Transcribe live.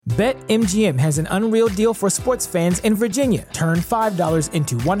BetMGM has an unreal deal for sports fans in Virginia. Turn $5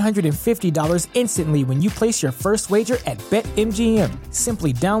 into $150 instantly when you place your first wager at BetMGM.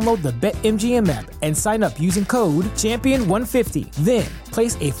 Simply download the BetMGM app and sign up using code Champion150. Then,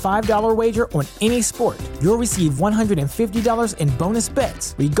 place a $5 wager on any sport. You'll receive $150 in bonus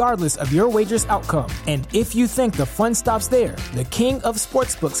bets, regardless of your wager's outcome. And if you think the fun stops there, the King of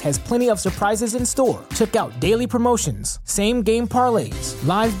Sportsbooks has plenty of surprises in store. Check out daily promotions, same-game parlays,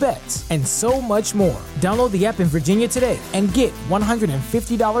 live bets, and so much more. Download the app in Virginia today and get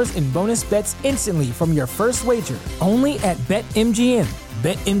 $150 in bonus bets instantly from your first wager. Only at BetMGM.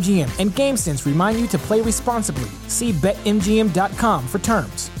 BetMGM and GameSense remind you to play responsibly. See BetMGM.com for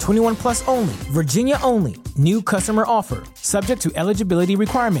terms. 21 plus only. Virginia only. New customer offer. Subject to eligibility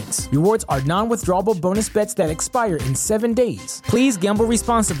requirements. Rewards are non-withdrawable bonus bets that expire in 7 days. Please gamble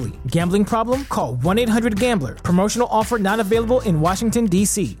responsibly. Gambling problem? Call 1-800-GAMBLER. Promotional offer not available in Washington,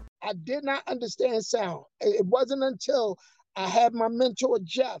 D.C. I did not understand sound. It wasn't until I had my mentor,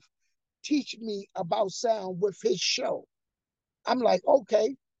 Jeff, teach me about sound with his show. I'm like,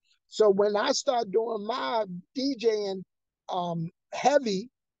 okay. So when I start doing my DJing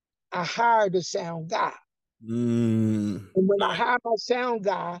heavy, I hired a sound guy. And when I hire my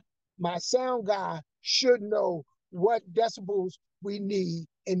sound guy should know what decibels we need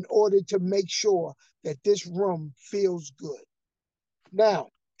in order to make sure that this room feels good. Now,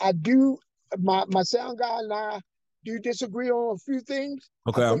 I do, my sound guy and I do disagree on a few things.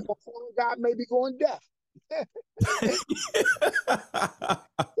 Okay. I think my sound guy may be going deaf. So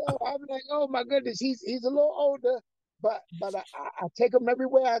I'm like, oh my goodness, he's a little older, but I take him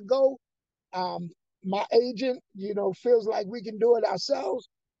everywhere I go. My agent, feels like we can do it ourselves,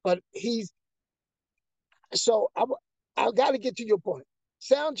 but so I got to get to your point.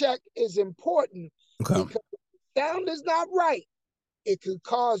 Sound check is important because if sound is not right, it could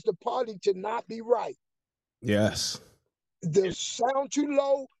cause the party to not be right. Yes. The sound too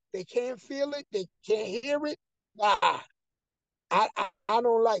low, they can't feel it, they can't hear it. I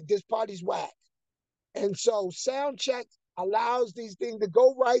don't like this party's whack. And so sound check allows these things to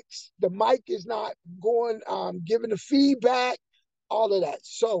go right. The mic is not going, giving the feedback, all of that.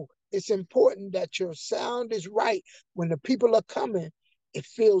 So it's important that your sound is right. When the people are coming, it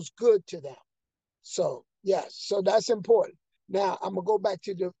feels good to them. So yes, so that's important. Now I'm gonna go back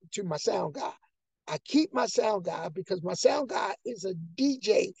to my sound guy. I keep my sound guy because my sound guy is a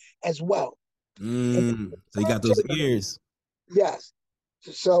DJ as well. So you got those ears. Yes.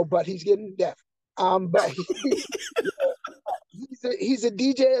 So, but he's getting deaf. But he's a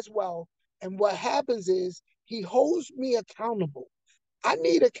DJ as well. And what happens is he holds me accountable. I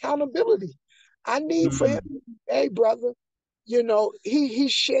need accountability. I need for him, hey brother, he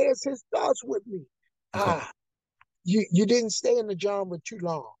shares his thoughts with me. Okay. You didn't stay in the genre too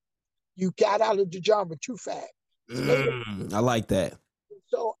long. You got out of the genre too fast. I like that.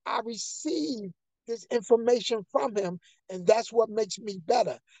 So I receive this information from him, and that's what makes me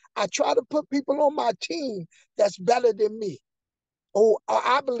better. I try to put people on my team that's better than me, or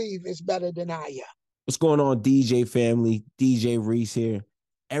I believe is better than I am. What's going on, DJ family? DJ Reese here.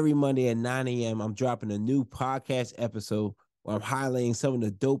 Every Monday at 9 a.m., I'm dropping a new podcast episode where I'm highlighting some of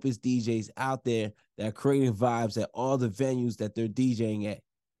the dopest DJs out there that are creating vibes at all the venues that they're DJing at.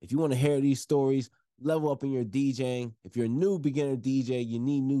 If you want to hear these stories, level up in your DJing. If you're a new beginner DJ, you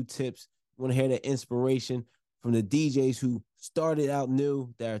need new tips. You want to hear the inspiration from the DJs who started out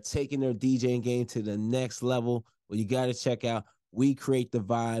new, that are taking their DJing game to the next level, well, you got to check out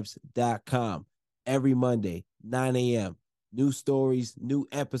WeCreateTheVibes.com. Every Monday, 9 a.m., new stories, new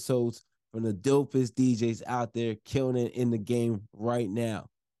episodes from the dopest DJs out there killing it in the game right now.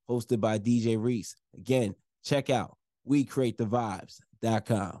 Hosted by DJ Reese. Again, check out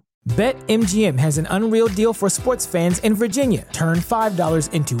WeCreateTheVibes.com. BetMGM has an unreal deal for sports fans in Virginia. Turn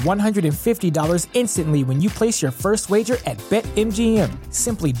 $5 into $150 instantly when you place your first wager at BetMGM.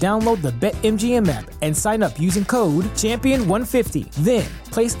 Simply download the BetMGM app and sign up using code Champion150. Then,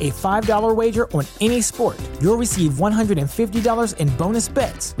 place a $5 wager on any sport. You'll receive $150 in bonus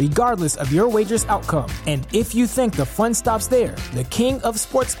bets, regardless of your wager's outcome. And if you think the fun stops there, the King of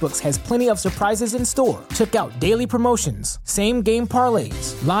Sportsbooks has plenty of surprises in store. Check out daily promotions, same-game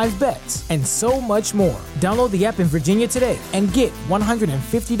parlays, live bets, and so much more. Download the app in Virginia today and get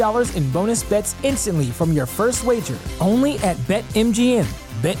 $150 in bonus bets instantly from your first wager. Only at BetMGM.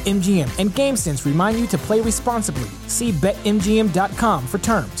 BetMGM and GameSense remind you to play responsibly. See BetMGM.com for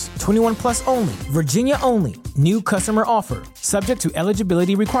terms. 21 plus only. Virginia only. New customer offer. Subject to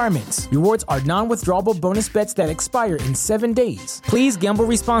eligibility requirements. Rewards are non-withdrawable bonus bets that expire in 7 days. Please gamble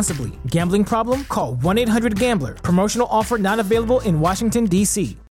responsibly. Gambling problem? Call 1-800-GAMBLER. Promotional offer not available in Washington, D.C.